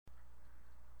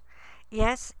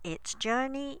Yes, it's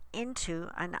Journey into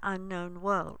an Unknown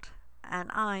World, and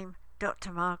I'm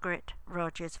Dr. Margaret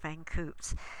Rogers Van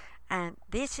Coops, and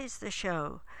this is the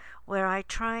show where I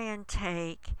try and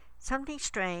take something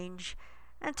strange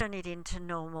and turn it into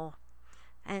normal,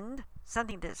 and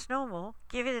something that's normal,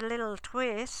 give it a little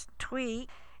twist, tweak,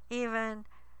 even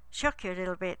shock you a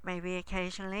little bit, maybe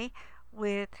occasionally,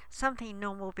 with something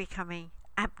normal becoming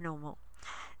abnormal.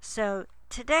 So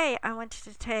today I wanted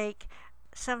to take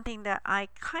something that I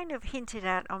kind of hinted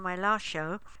at on my last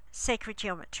show, sacred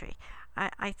geometry.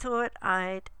 I thought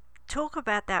I'd talk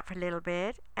about that for a little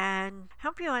bit and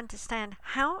help you understand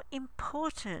how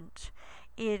important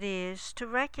it is to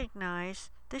recognize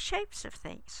the shapes of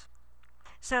things.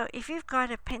 So if you've got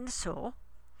a pencil,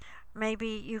 maybe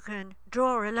you can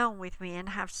draw along with me and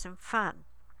have some fun.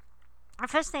 The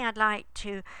first thing I'd like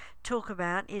to talk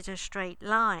about is a straight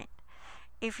line.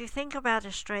 If you think about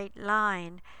a straight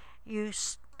line, you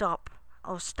stop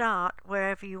or start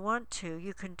wherever you want to.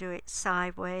 You can do it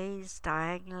sideways,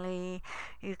 diagonally,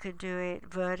 you can do it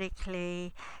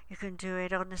vertically, you can do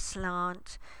it on a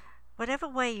slant. Whatever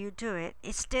way you do it,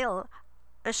 it's still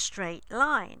a straight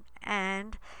line.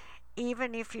 And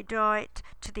even if you draw it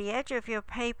to the edge of your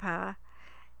paper,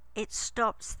 it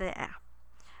stops there.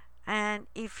 And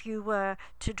if you were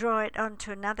to draw it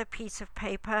onto another piece of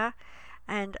paper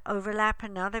and overlap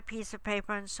another piece of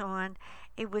paper and so on,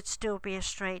 it would still be a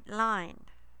straight line.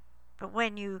 But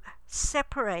when you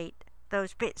separate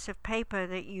those bits of paper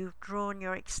that you've drawn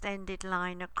your extended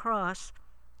line across,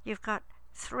 you've got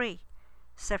three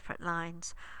separate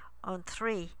lines on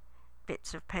three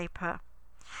bits of paper.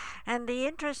 And the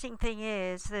interesting thing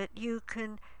is that you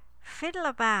can fiddle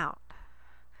about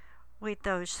with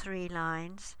those three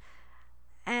lines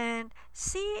and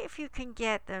see if you can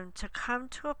get them to come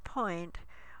to a point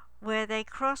where they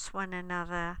cross one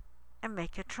another and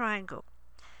make a triangle.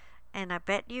 And I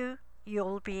bet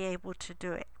you'll be able to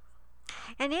do it.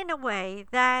 And in a way,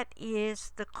 that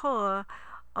is the core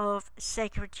of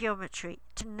sacred geometry,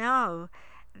 to know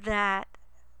that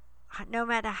no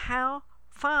matter how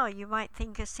far you might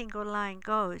think a single line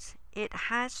goes, it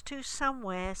has to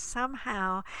somewhere,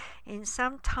 somehow, in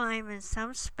some time and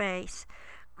some space,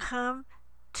 come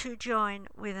to join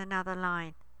with another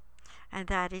line, and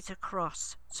that is a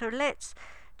cross. So let's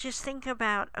just think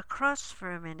about a cross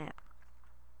for a minute.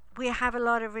 We have a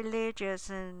lot of religious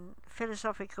and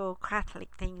philosophical Catholic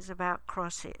things about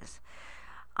crosses.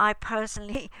 I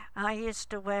personally, I used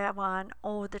to wear one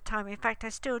all the time. In fact, I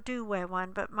still do wear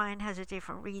one, but mine has a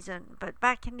different reason. But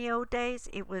back in the old days,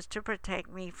 it was to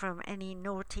protect me from any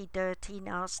naughty, dirty,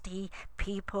 nasty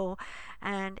people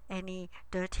and any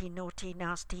dirty, naughty,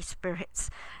 nasty spirits.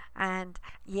 And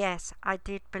yes, I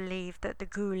did believe that the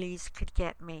ghoulies could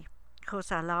get me. Of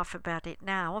course, I laugh about it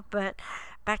now, but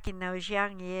back in those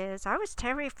young years, I was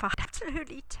terrified,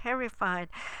 absolutely terrified.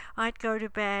 I'd go to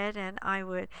bed and I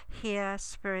would hear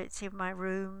spirits in my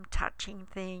room touching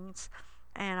things,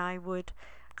 and I would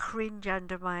cringe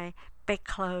under my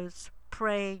bedclothes,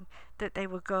 praying that they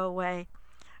would go away,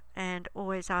 and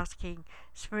always asking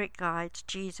spirit guides,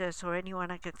 Jesus, or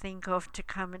anyone I could think of to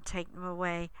come and take them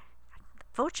away.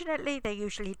 Fortunately, they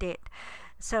usually did.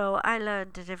 So I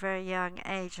learned at a very young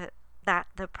age that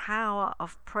the power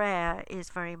of prayer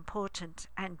is very important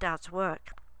and does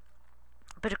work.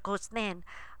 But of course, then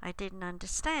I didn't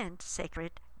understand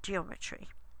sacred geometry.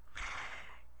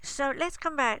 So let's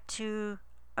come back to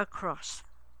a cross.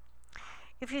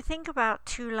 If you think about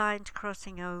two lines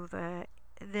crossing over,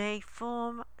 they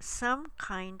form some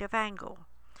kind of angle.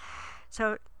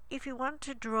 So if you want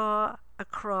to draw a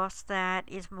cross that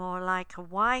is more like a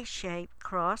Y-shaped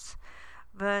cross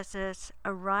versus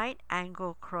a right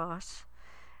angle cross,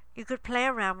 you could play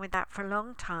around with that for a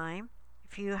long time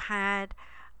if you had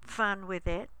fun with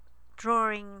it,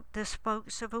 drawing the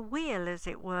spokes of a wheel, as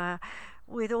it were,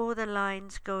 with all the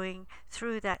lines going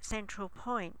through that central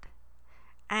point.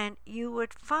 And you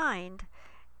would find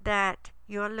that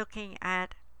you're looking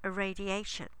at a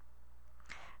radiation.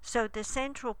 So the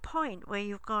central point where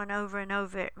you've gone over and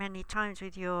over it many times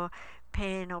with your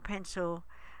pen or pencil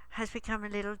has become a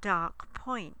little dark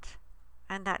point.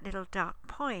 And that little dark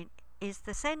point is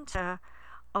the center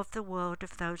of the world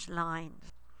of those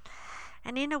lines.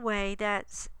 And in a way,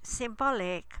 that's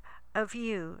symbolic of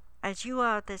you, as you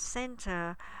are the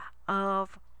center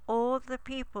of all the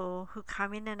people who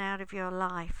come in and out of your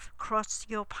life, cross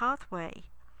your pathway,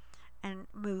 and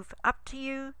move up to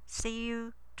you, see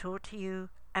you, talk to you,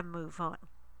 and move on.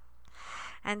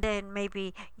 And then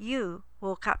maybe you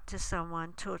walk up to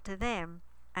someone, talk to them,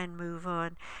 and move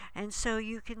on. And so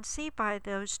you can see by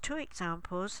those two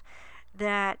examples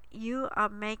that you are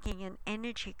making an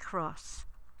energy cross.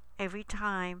 every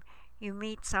time you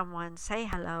meet someone, say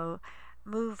hello,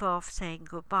 move off saying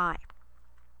goodbye.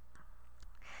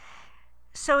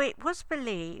 So it was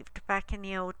believed back in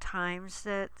the old times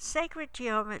that sacred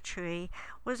geometry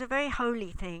was a very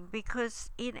holy thing, because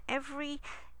in every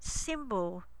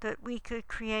symbol that we could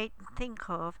create and think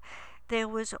of, there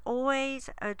was always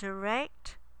a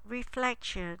direct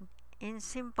reflection in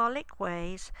symbolic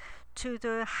ways to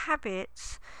the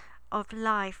habits of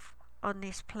life on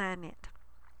this planet.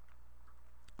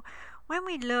 When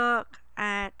we look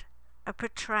at a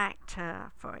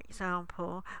protractor, for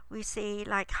example, we see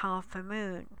like half a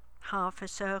moon, half a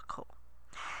circle.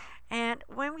 And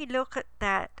when we look at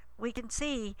that, we can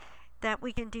see that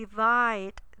we can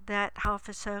divide that half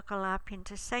a circle up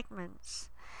into segments.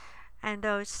 And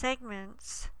those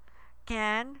segments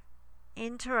can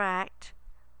interact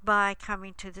by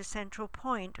coming to the central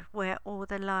point where all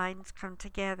the lines come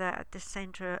together at the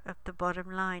center of the bottom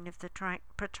line of the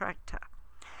protractor.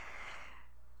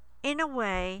 In a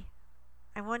way,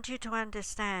 I want you to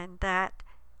understand that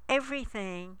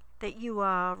everything that you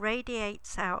are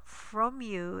radiates out from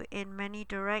you in many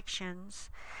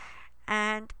directions,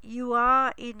 and you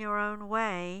are in your own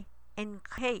way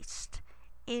encased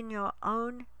in your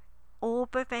own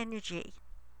orb of energy,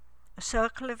 a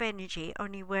circle of energy,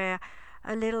 only we're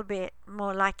a little bit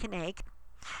more like an egg,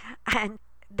 and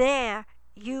there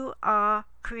you are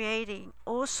creating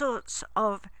all sorts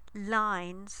of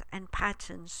lines and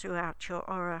patterns throughout your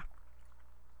aura.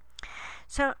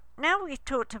 So now we've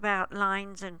talked about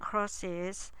lines and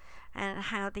crosses and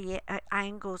how the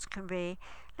angles can be.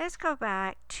 Let's go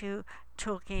back to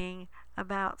talking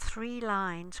about 3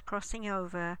 lines crossing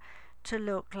over to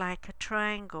look like a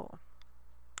triangle.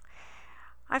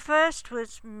 I first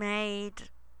was made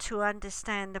to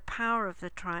understand the power of the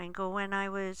triangle when I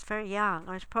was very young.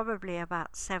 I was probably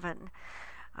about 7.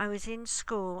 I was in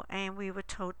school and we were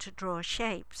told to draw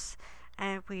shapes,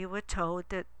 and we were told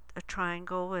that a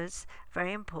triangle was a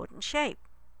very important shape.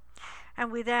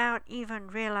 And without even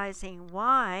realizing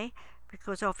why,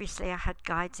 because obviously I had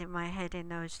guides in my head in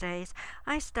those days,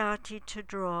 I started to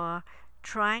draw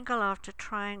triangle after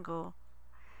triangle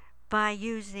by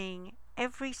using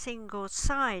every single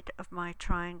side of my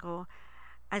triangle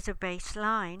as a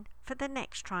baseline for the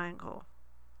next triangle.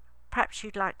 Perhaps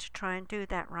you'd like to try and do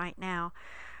that right now.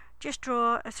 Just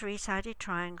draw a 3-sided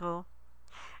triangle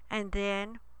and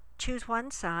then choose one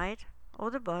side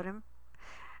or the bottom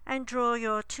and draw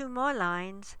your 2 more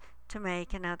lines to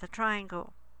make another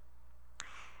triangle.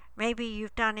 Maybe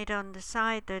you've done it on the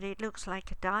side that it looks like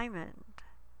a diamond.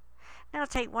 Now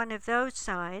take one of those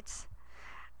sides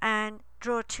and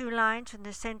draw 2 lines from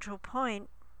the central point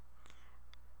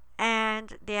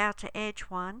and the outer edge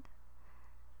one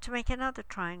to make another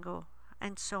triangle,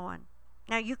 and so on.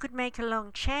 Now you could make a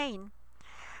long chain,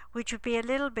 which would be a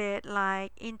little bit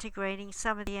like integrating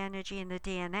some of the energy in the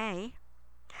DNA,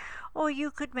 or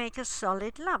you could make a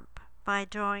solid lump by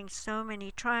drawing so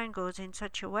many triangles in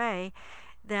such a way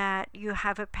that you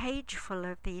have a page full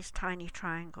of these tiny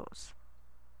triangles.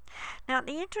 Now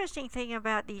the interesting thing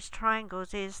about these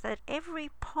triangles is that every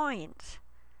point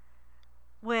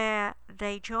where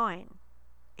they join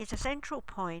is a central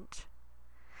point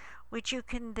which you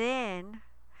can then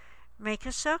make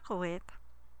a circle with,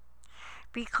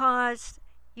 because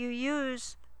you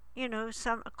use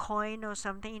a coin or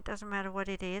something, it doesn't matter what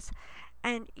it is,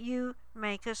 and you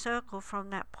make a circle from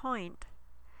that point.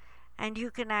 And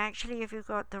you can actually, if you've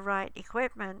got the right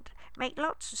equipment, make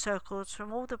lots of circles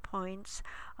from all the points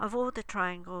of all the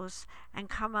triangles and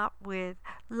come up with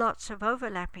lots of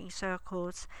overlapping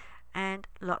circles and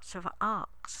lots of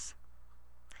arcs,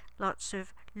 lots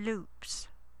of loops.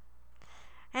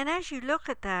 And as you look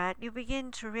at that, you begin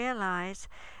to realize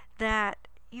that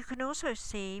you can also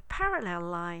see parallel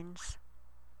lines.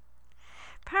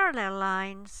 Parallel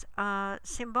lines are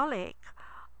symbolic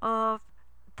of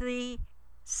the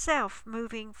self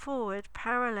moving forward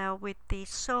parallel with the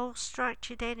soul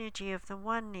structured energy of the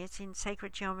oneness in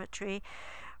sacred geometry,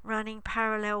 running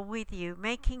parallel with you,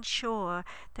 making sure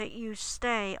that you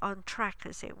stay on track,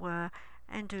 as it were,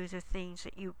 and do the things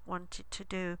that you wanted to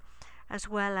do, as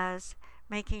well as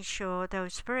making sure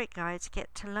those spirit guides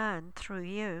get to learn through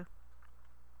you.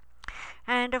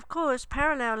 And of course,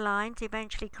 parallel lines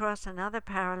eventually cross another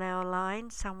parallel line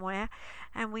somewhere,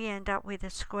 and we end up with a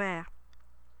square.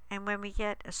 And when we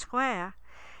get a square,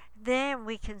 then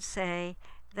we can say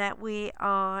that we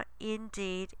are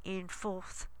indeed in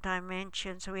 4th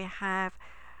dimension. So we have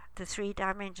the 3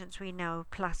 dimensions we know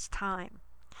plus time.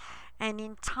 And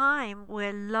in time,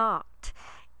 we're locked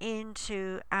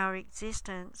into our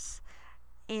existence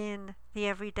in the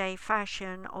everyday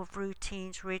fashion of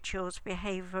routines, rituals,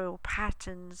 behavioral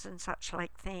patterns, and such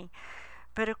like thing.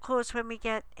 But of course, when we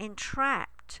get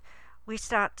entrapped, we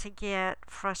start to get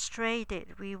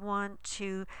frustrated. We want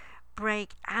to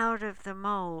break out of the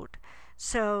mold.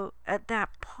 So at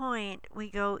that point, we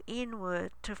go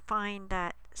inward to find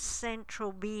that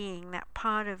central being, that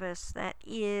part of us that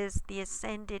is the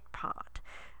ascended part.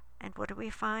 And what do we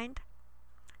find?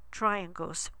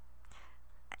 Triangles.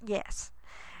 Yes.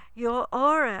 Your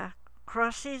aura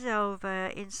crosses over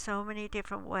in so many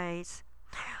different ways.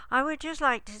 I would just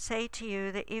like to say to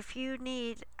you that if you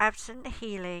need absent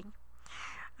healing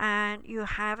and you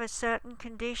have a certain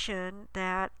condition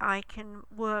that I can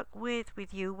work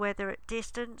with you, whether at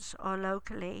distance or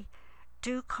locally,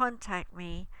 do contact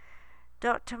me,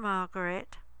 Dr.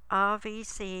 Margaret,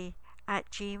 RVC at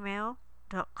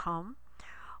gmail.com,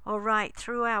 or write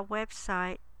through our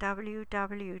website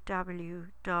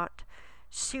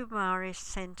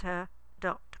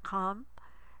www.sumariscenter.com.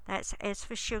 That's S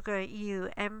for sugar, U,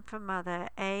 M for mother,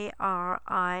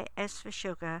 ARI, S for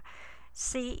sugar,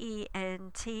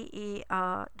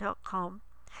 CENTER.com,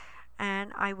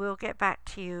 and I will get back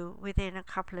to you within a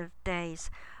couple of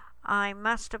days. I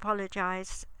must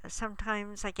apologize.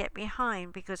 Sometimes I get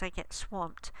behind because I get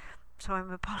swamped, so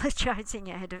I'm apologizing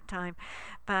ahead of time,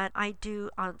 but I do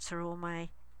answer all my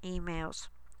emails.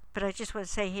 But I just want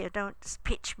to say here, don't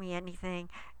pitch me anything,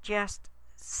 just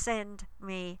send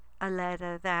me a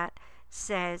letter that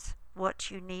says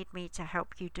what you need me to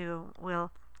help you do.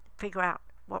 We'll figure out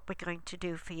what we're going to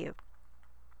do for you.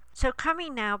 So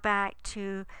coming now back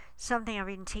to something I've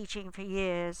been teaching for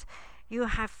years, you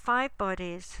have 5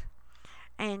 bodies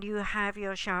and you have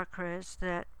your chakras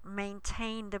that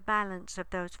maintain the balance of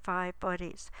those 5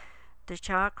 bodies. The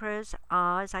chakras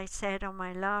are, as I said on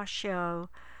my last show,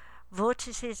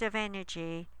 vortices of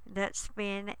energy that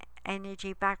spin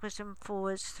energy backwards and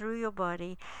forwards through your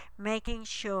body, making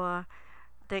sure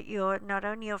that not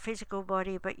only your physical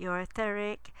body but your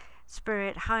etheric,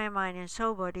 spirit, higher mind and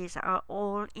soul bodies are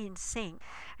all in sync.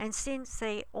 And since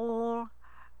they all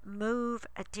move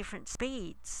at different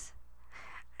speeds,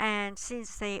 and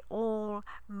since they all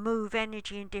move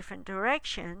energy in different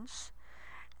directions,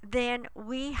 then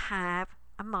we have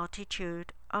a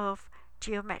multitude of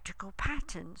geometrical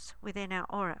patterns within our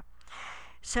aura.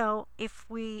 So if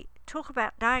we talk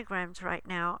about diagrams right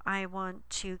now, I want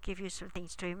to give you some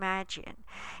things to imagine.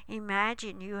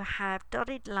 Imagine you have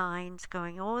dotted lines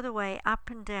going all the way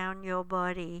up and down your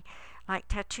body, like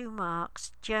tattoo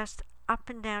marks, just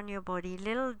up and down your body,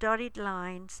 little dotted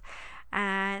lines,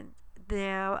 and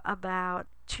they're about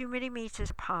 2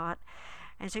 millimeters apart.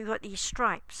 And so you've got these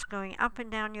stripes going up and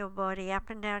down your body, up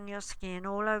and down your skin,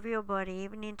 all over your body,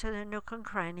 even into the nook and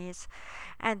crannies.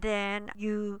 And then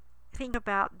you think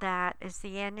about that as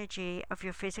the energy of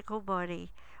your physical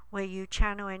body, where you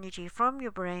channel energy from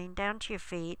your brain down to your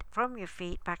feet, from your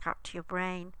feet back up to your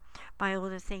brain, by all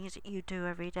the things that you do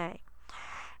every day.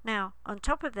 Now, on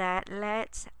top of that,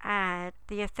 let's add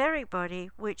the etheric body,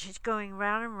 which is going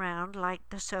round and round like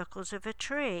the circles of a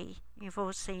tree. You've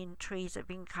all seen trees that have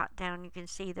been cut down. You can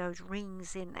see those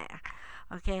rings in there.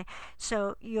 Okay,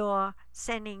 so you're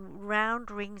sending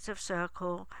round rings of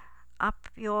circle up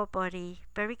your body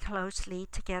very closely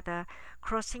together,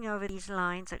 crossing over these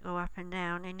lines that go up and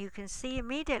down. And you can see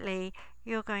immediately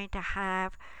you're going to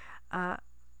have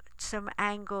some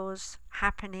angles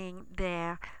happening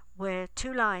there, where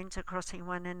 2 lines are crossing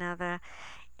one another,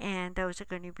 and those are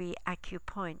going to be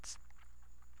acupoints.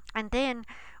 And then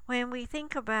when we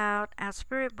think about our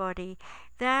spirit body,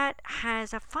 that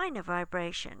has a finer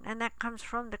vibration, and that comes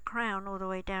from the crown all the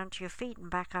way down to your feet and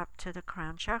back up to the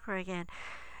crown chakra again.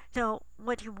 So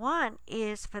what you want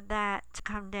is for that to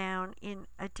come down in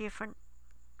a different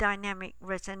dynamic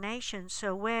resonation.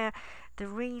 So where the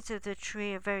rings of the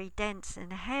tree are very dense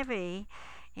and heavy,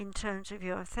 in terms of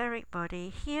your etheric body,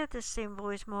 here the symbol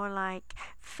is more like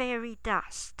fairy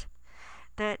dust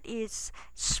that is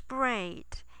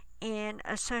sprayed in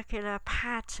a circular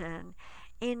pattern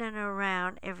in and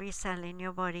around every cell in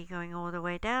your body, going all the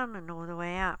way down and all the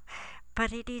way up.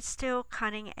 But it is still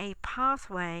cutting a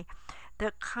pathway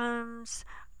that comes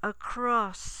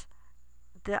across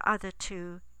the other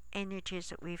 2 energies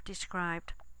that we've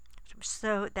described.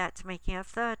 So that's making a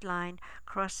 3rd line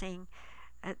crossing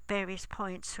at various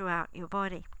points throughout your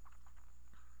body.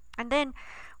 And then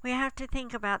we have to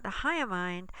think about the higher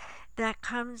mind that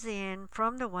comes in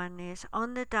from the oneness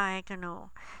on the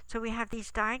diagonal. So we have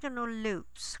these diagonal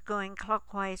loops going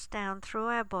clockwise down through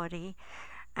our body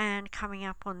and coming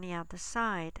up on the other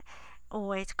side.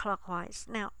 always clockwise.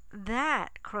 Now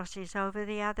that crosses over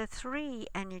the other three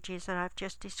energies that I've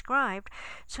just described.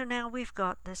 So now we've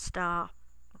got the star,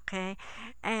 okay?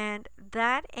 And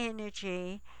that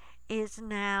energy is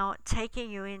now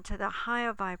taking you into the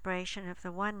higher vibration of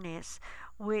the oneness,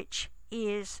 which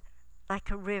is like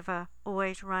a river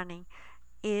always running,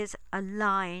 is a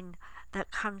line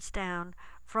that comes down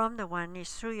from the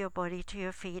oneness through your body to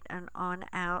your feet and on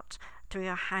out through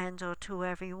your hands or to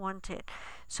wherever you want it.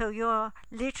 So you're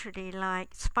literally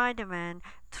like Spider-Man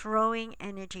throwing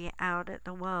energy out at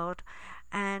the world,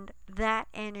 and that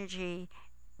energy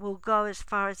will go as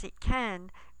far as it can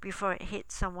before it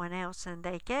hits someone else and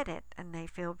they get it and they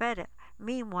feel better.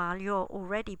 Meanwhile, you're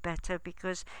already better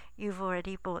because you've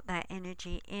already brought that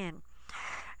energy in.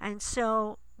 And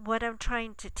so what I'm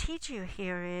trying to teach you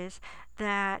here is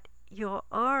that your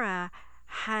aura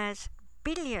has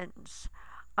billions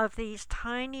of these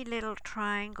tiny little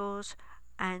triangles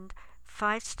and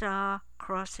 5-star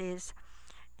crosses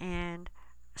and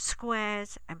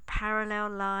squares and parallel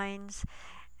lines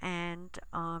and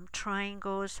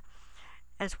triangles,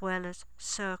 as well as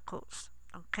circles.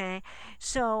 Okay,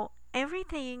 so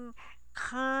everything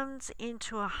comes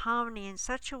into a harmony in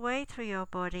such a way through your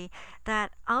body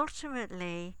that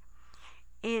ultimately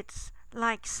it's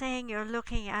like saying you're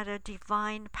looking at a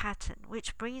divine pattern,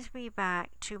 which brings me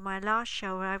back to my last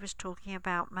show where I was talking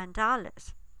about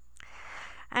mandalas.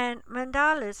 And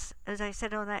mandalas, as I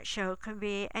said on that show, can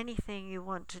be anything you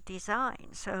want to design.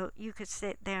 So you could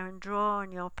sit there and draw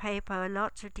on your paper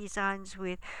lots of designs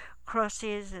with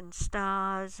crosses and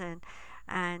stars and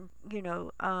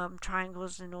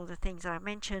triangles and all the things I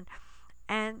mentioned,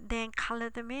 and then color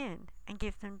them in and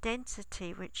give them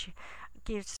density, which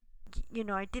gives,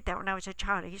 I did that when I was a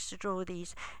child. I used to draw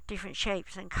these different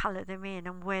shapes and color them in,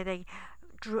 and where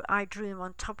I drew them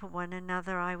on top of one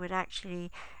another, I would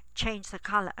actually change the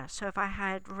color. So if I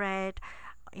had red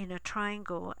in a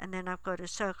triangle and then I've got a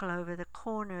circle over the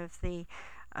corner of the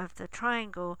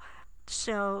triangle,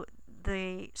 so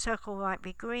the circle might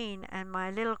be green and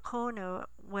my little corner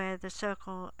where the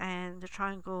circle and the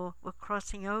triangle were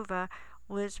crossing over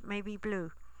was maybe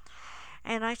blue.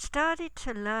 And I started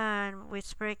to learn with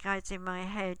spirit guides in my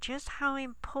head just how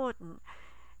important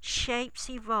shapes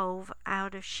evolve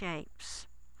out of shapes.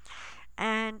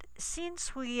 And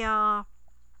since we are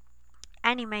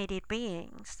animated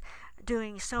beings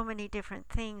doing so many different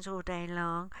things all day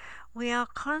long, we are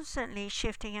constantly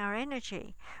shifting our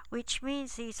energy, which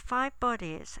means these 5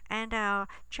 bodies and our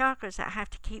chakras that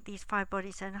have to keep these 5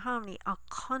 bodies in harmony are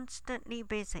constantly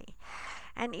busy.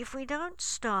 And if we don't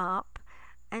stop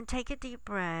and take a deep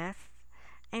breath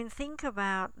and think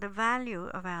about the value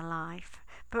of our life,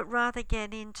 but rather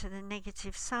get into the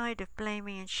negative side of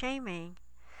blaming and shaming,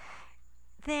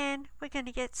 then we're going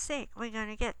to get sick, we're going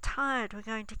to get tired, we're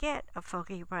going to get a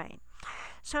foggy brain.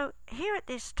 So here at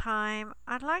this time,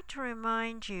 I'd like to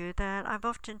remind you that I've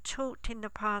often talked in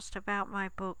the past about my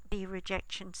book, The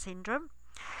Rejection Syndrome.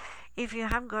 If you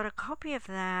haven't got a copy of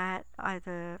that,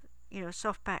 either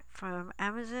softback from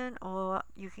Amazon, or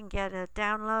you can get a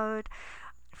download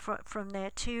from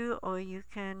there too, or you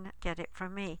can get it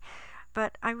from me.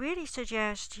 But I really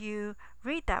suggest you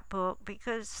read that book,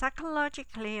 because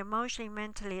psychologically, emotionally,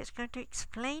 mentally, it's going to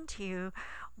explain to you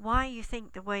why you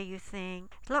think the way you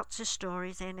think. Lots of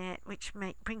stories in it which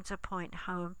brings a point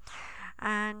home.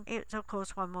 And it's, of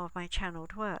course, one more of my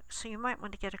channeled works. So you might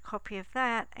want to get a copy of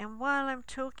that. And while I'm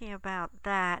talking about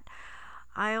that,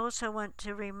 I also want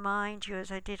to remind you,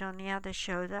 as I did on the other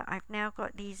show, that I've now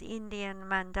got these Indian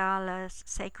mandalas,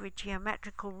 sacred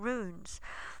geometrical runes,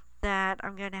 that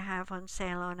I'm going to have on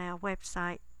sale on our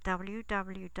website,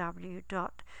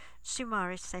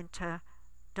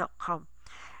 www.sumariscenter.com.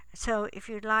 So if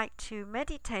you'd like to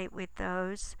meditate with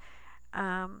those,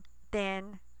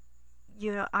 then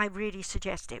I really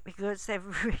suggest it, because they're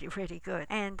really, really good.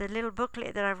 And the little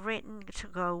booklet that I've written to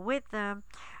go with them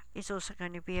is also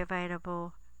going to be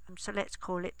available. So let's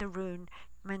call it the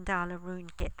Mandala Rune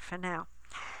Kit for now.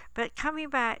 But coming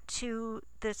back to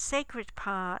the sacred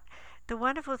part, the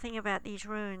wonderful thing about these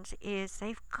runes is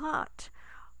they've got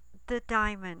the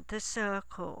diamond, the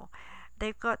circle,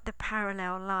 they've got the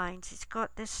parallel lines, it's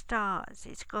got the stars,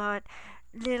 it's got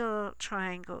little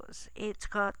triangles, it's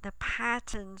got the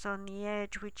patterns on the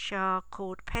edge, which are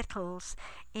called petals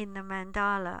in the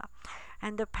mandala.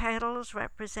 And the petals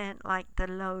represent like the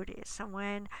lotus, and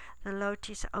when the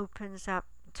lotus opens up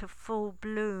to full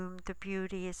bloom, the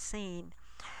beauty is seen.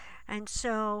 And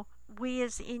so we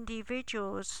as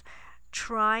individuals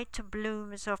try to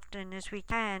bloom as often as we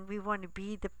can. We want to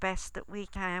be the best that we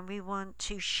can. We want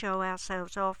to show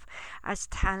ourselves off as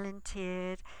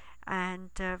talented and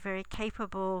very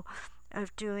capable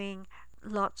of doing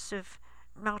lots of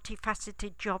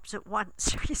multifaceted jobs at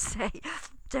once, we say,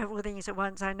 several things at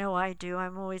once. I know I do.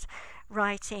 I'm always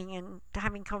writing and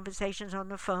having conversations on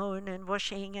the phone and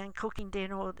washing and cooking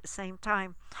dinner all at the same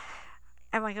time.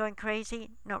 Am I going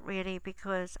crazy? Not really,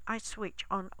 because I switch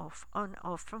on, off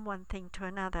from one thing to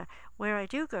another. Where I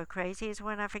do go crazy is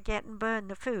when I forget and burn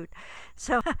the food.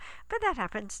 So, but that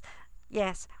happens.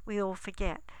 Yes, we all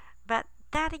forget. But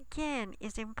that again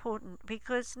is important,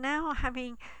 because now,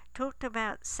 having talked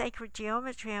about sacred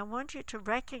geometry, I want you to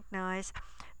recognize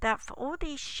that for all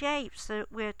these shapes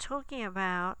that we're talking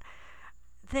about,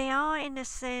 they are in a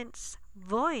sense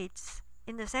voids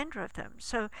in the center of them.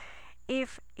 So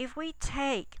if we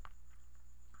take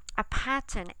a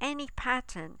pattern, any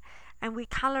pattern, and we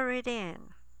color it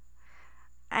in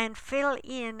and fill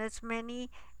in as many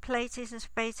places and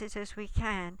spaces as we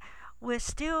can, we're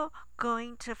still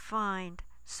going to find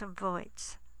some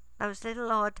voids. Those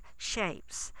little odd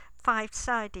shapes,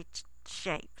 5-sided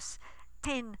shapes,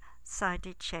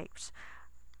 10-sided shapes,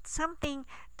 something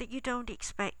that you don't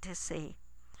expect to see.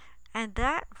 And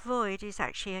that void is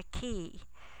actually a key,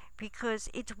 because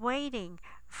it's waiting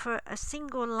for a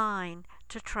single line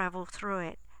to travel through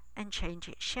it and change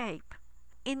its shape.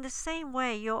 In the same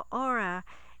way, your aura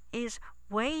is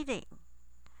waiting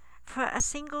for a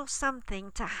single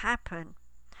something to happen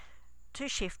to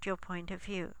shift your point of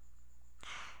view.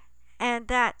 And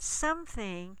that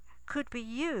something could be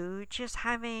you just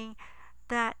having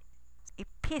that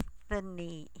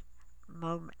epiphany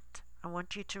moment. I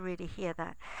want you to really hear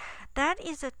that. That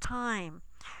is a time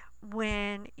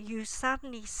when you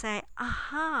suddenly say,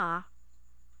 aha,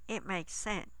 it makes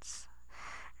sense.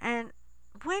 And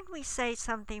when we say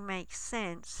something makes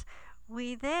sense,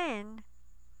 we then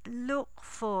look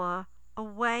for a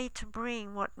way to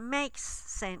bring what makes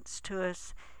sense to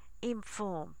us in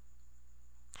form.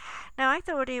 Now, I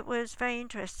thought it was very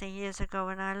interesting years ago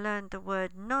when I learned the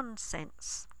word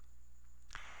nonsense.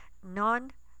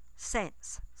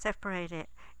 Non-sense, separate it.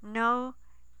 No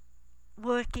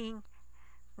working,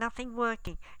 nothing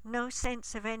working, no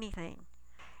sense of anything.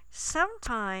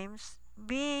 Sometimes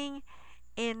being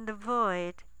in the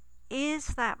void is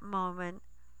that moment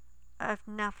of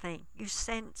nothing. You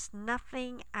sense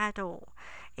nothing at all.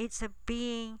 It's a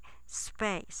being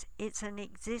space. It's an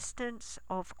existence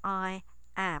of I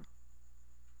am.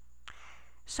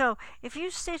 So if you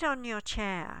sit on your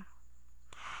chair,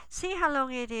 see how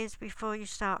long it is before you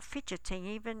start fidgeting,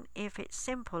 even if it's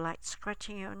simple like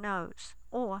scratching your nose,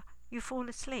 or you fall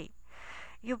asleep.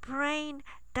 Your brain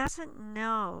doesn't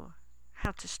know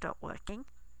how to stop working.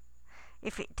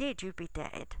 If it did, you'd be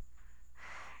dead.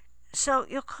 So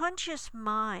your conscious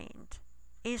mind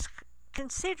is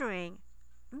considering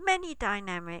many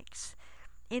dynamics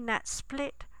in that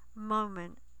split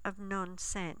moment of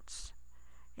nonsense.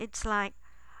 It's like,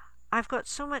 I've got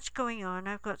so much going on,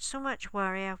 I've got so much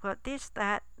worry, I've got this,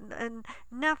 that, and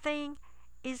nothing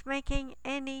is making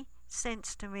any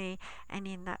sense to me. And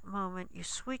in that moment you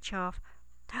switch off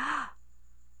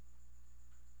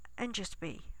and just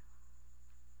be.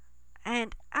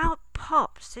 And out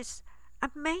pops this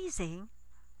amazing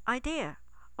idea,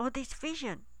 or this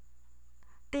vision,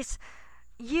 this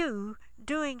you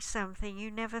doing something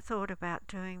you never thought about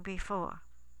doing before.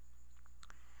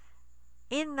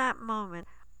 In that moment,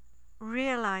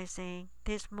 realizing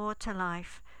there's more to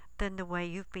life than the way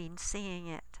you've been seeing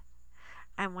it.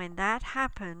 And when that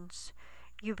happens,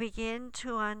 you begin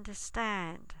to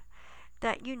understand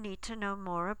that you need to know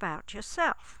more about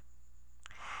yourself.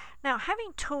 Now,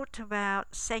 having talked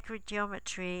about sacred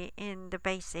geometry in the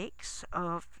basics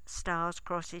of stars,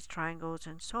 crosses, triangles,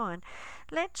 and so on,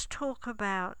 let's talk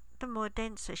about the more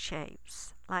denser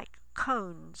shapes like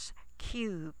cones,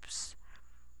 cubes,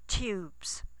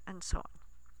 tubes, and so on.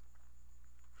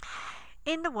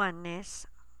 In the oneness,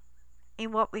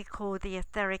 in what we call the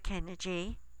etheric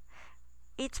energy,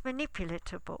 it's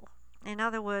manipulatable. In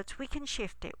other words, we can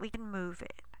shift it, we can move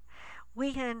it.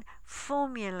 We can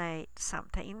formulate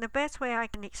something. The best way I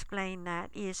can explain that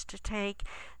is to take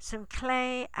some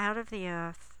clay out of the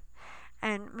earth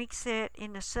and mix it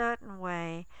in a certain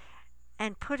way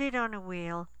and put it on a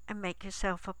wheel and make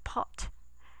yourself a pot.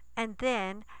 And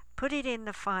then put it in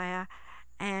the fire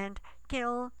and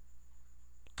kill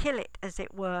it, as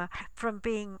it were, from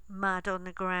being mud on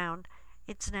the ground.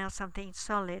 It's now something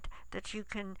solid that you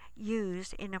can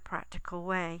use in a practical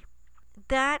way.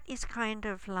 That is kind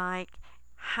of like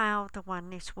how the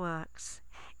oneness works.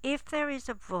 If there is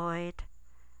a void,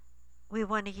 we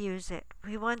want to use it.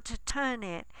 We want to turn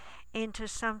it into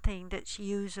something that's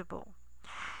usable.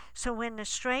 So when the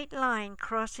straight line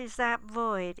crosses that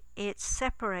void, it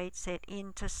separates it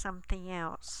into something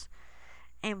else.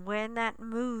 And when that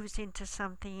moves into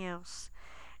something else,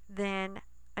 then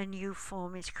a new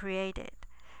form is created.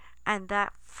 And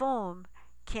that form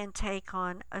can take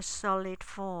on a solid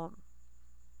form.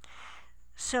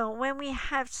 So when we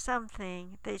have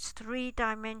something that's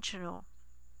three-dimensional,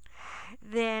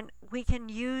 then we can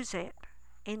use it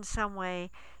in some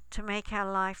way to make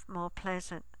our life more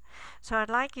pleasant. So I'd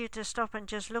like you to stop and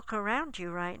just look around you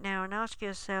right now and ask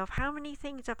yourself, how many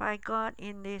things have I got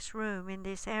in this room, in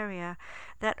this area,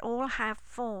 that all have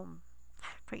form?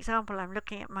 For example, I'm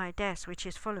looking at my desk, which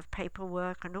is full of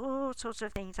paperwork and all sorts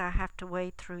of things I have to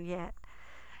wade through yet.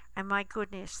 And my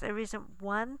goodness, there isn't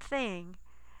one thing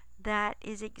that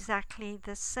is exactly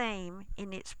the same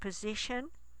in its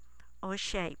position or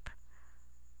shape.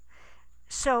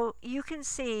 So you can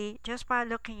see just by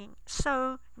looking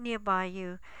so nearby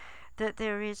you that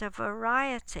there is a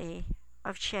variety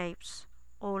of shapes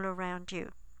all around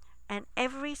you. And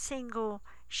every single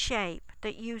shape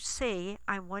that you see,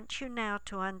 I want you now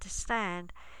to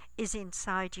understand, is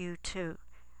inside you too.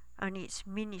 Only it's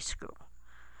minuscule.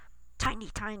 Tiny,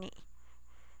 tiny.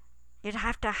 You'd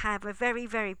have to have a very,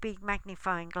 very big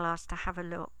magnifying glass to have a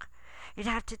look. You'd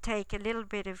have to take a little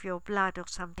bit of your blood or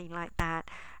something like that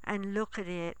and look at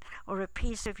it, or a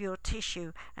piece of your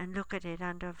tissue and look at it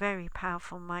under a very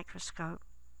powerful microscope.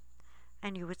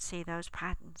 And you would see those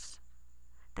patterns.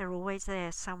 They're always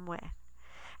there somewhere.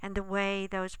 And the way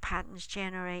those patterns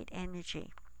generate energy.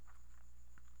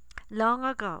 Long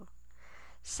ago,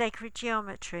 sacred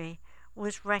geometry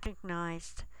was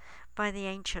recognized by the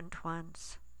ancient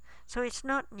ones. So it's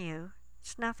not new.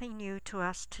 It's nothing new to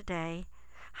us today.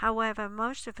 However,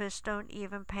 most of us don't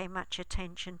even pay much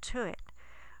attention to it.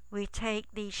 We take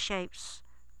these shapes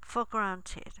for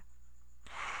granted.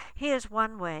 Here's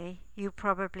one way you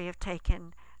probably have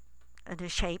taken the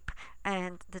shape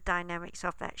and the dynamics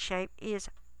of that shape is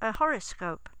a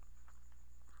horoscope.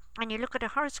 And you look at a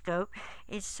horoscope,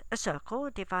 it's a circle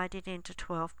divided into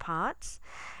 12 parts,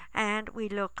 and we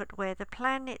look at where the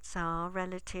planets are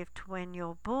relative to when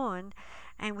you're born,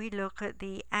 and we look at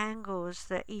the angles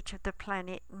that each of the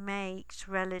planet makes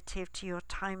relative to your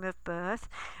time of birth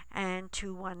and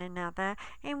to one another,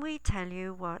 and we tell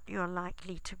you what you're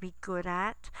likely to be good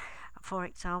at. For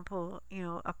example,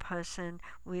 a person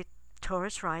with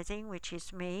Taurus rising, which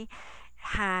is me,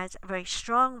 has a very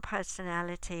strong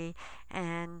personality,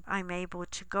 and I'm able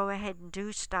to go ahead and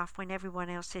do stuff when everyone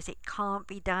else says it can't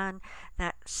be done.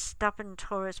 That stubborn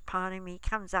Taurus part of me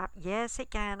comes up, yes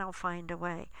it can, I'll find a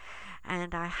way.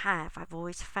 And I've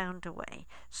always found a way.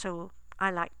 So I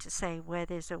like to say, where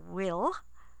there's a will,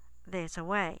 there's a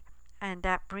way. And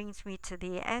that brings me to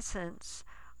the essence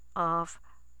of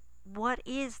what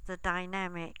is the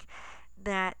dynamic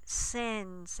that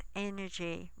sends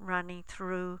energy running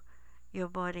through your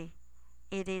body.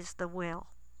 It is the will.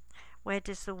 Where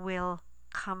does the will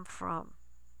come from?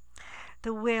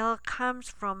 The will comes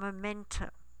from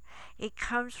momentum. It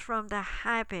comes from the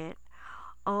habit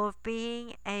of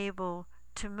being able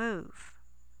to move.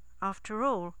 After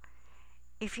all,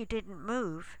 if you didn't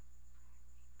move,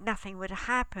 nothing would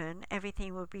happen.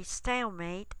 Everything would be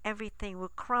stalemate. Everything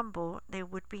would crumble. There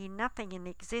would be nothing in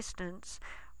existence.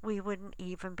 We wouldn't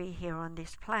even be here on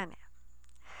this planet.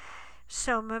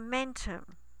 So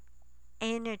momentum,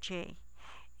 energy,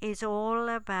 is all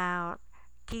about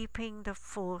keeping the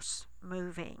force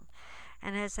moving.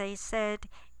 And as they said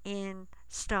in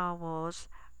Star Wars,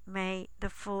 may the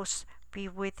force be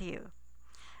with you.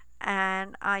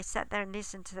 And I sat there and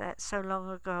listened to that so long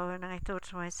ago, and I thought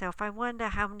to myself, I wonder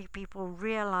how many people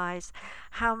realize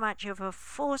how much of a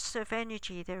force of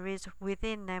energy there is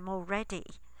within them already,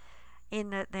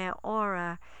 in that their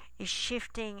aura is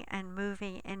shifting and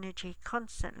moving energy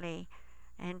constantly,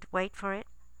 and wait for it,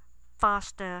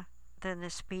 faster than the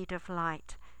speed of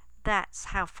light. That's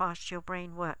how fast your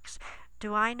brain works.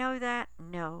 Do I know that?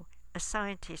 No. A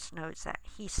scientist knows that.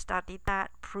 He studied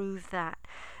that, proved that,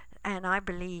 and I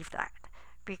believe that,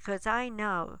 because I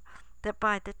know that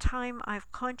by the time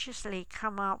I've consciously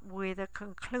come up with a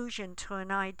conclusion to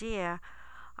an idea,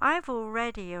 I've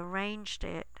already arranged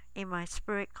it in my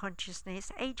spirit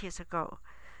consciousness ages ago.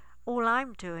 All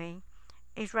I'm doing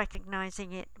is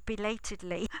recognizing it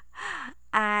belatedly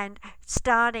and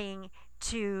starting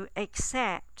to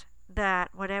accept that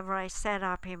whatever I set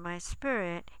up in my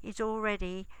spirit is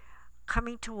already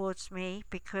coming towards me,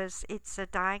 because it's a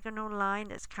diagonal line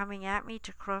that's coming at me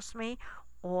to cross me,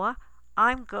 or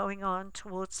I'm going on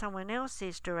towards someone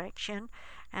else's direction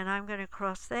and I'm going to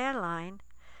cross their line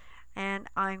and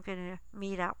I'm going to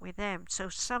meet up with them. So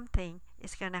something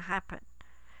is going to happen.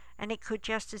 And it could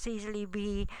just as easily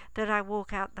be that I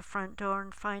walk out the front door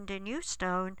and find a new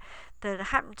stone that I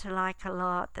happen to like a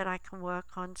lot that I can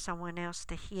work on someone else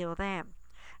to heal them.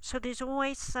 So there's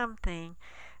always something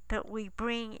that we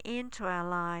bring into our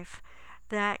life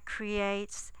that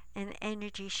creates an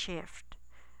energy shift.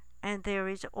 And there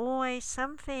is always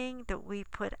something that we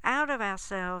put out of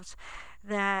ourselves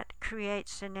that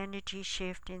creates an energy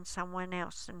shift in someone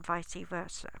else, and vice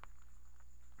versa.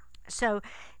 So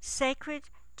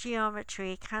sacred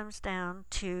geometry comes down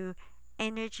to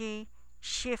energy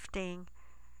shifting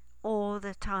all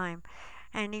the time.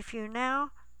 And if you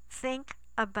now think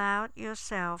about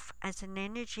yourself as an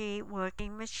energy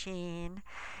working machine,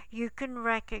 you can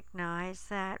recognize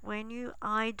that when you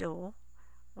idle,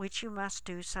 which you must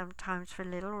do sometimes for a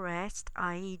little rest,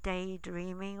 i.e.,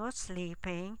 daydreaming or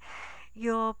sleeping,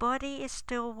 your body is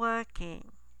still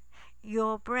working.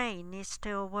 Your brain is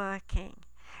still working.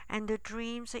 And the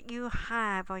dreams that you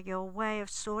have are your way of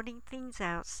sorting things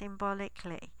out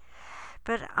symbolically.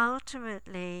 But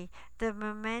ultimately, the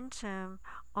momentum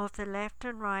of the left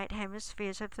and right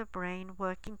hemispheres of the brain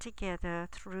working together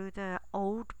through the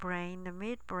old brain, the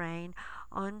midbrain,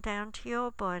 on down to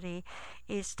your body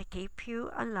is to keep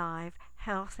you alive,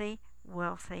 healthy,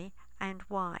 wealthy, and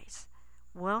wise.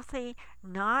 Wealthy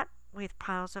not with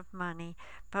piles of money,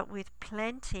 but with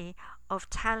plenty of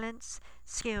talents,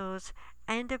 skills,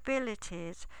 and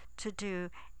abilities to do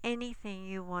anything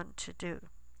you want to do.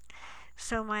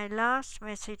 So my last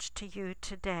message to you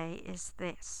today is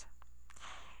this.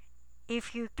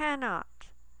 If you cannot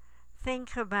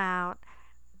think about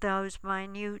those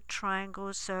minute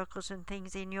triangles, circles, and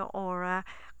things in your aura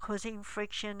causing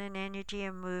friction and energy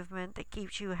and movement that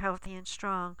keeps you healthy and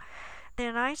strong,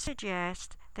 then I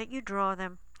suggest that you draw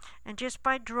them. And just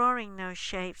by drawing those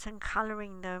shapes and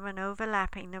coloring them and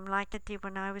overlapping them like I did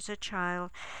when I was a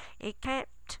child, it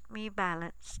kept me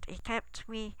balanced. It kept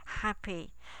me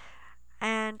happy.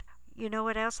 And you know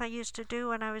what else I used to do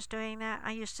when I was doing that?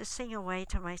 I used to sing away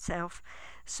to myself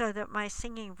so that my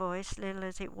singing voice, little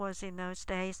as it was in those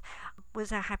days,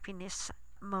 was a happiness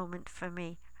moment for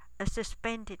me, a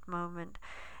suspended moment.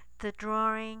 The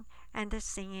drawing and the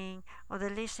singing or the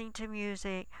listening to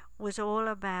music was all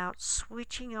about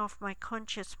switching off my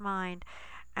conscious mind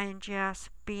and just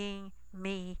being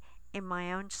me in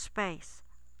my own space,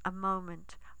 a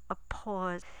moment, a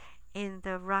pause in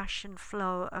the rush and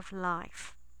flow of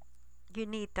life. You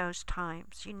need those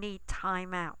times. You need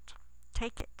time out.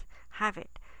 Take it, have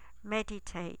it,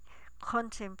 meditate,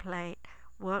 contemplate,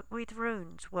 work with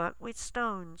runes, work with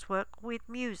stones, work with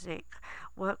music,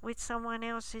 work with someone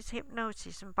else's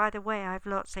hypnosis. And by the way, I have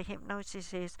lots of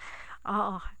hypnosises.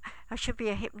 Oh, I should be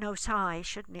a hypnosi,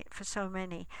 shouldn't it, for so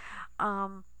many.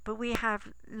 But we have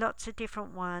lots of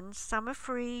different ones. Some are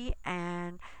free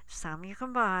and some you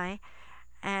can buy.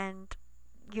 And,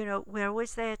 you know, we're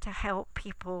always there to help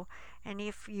people. And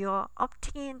if you're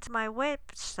opting into my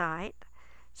website,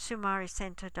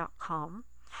 sumaricenter.com,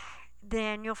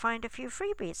 then you'll find a few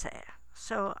freebies there.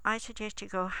 So I suggest you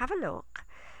go have a look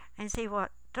and see what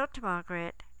Dr.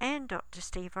 Margaret and Dr.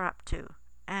 Steve are up to.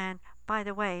 And by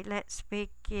the way, let's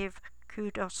give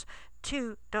kudos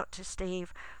to Dr.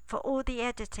 Steve for all the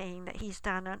editing that he's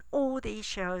done on all these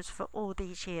shows for all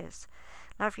these years.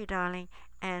 Love you, darling,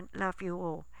 and love you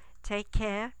all. Take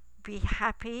care, be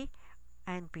happy,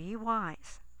 and be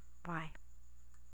wise. Bye.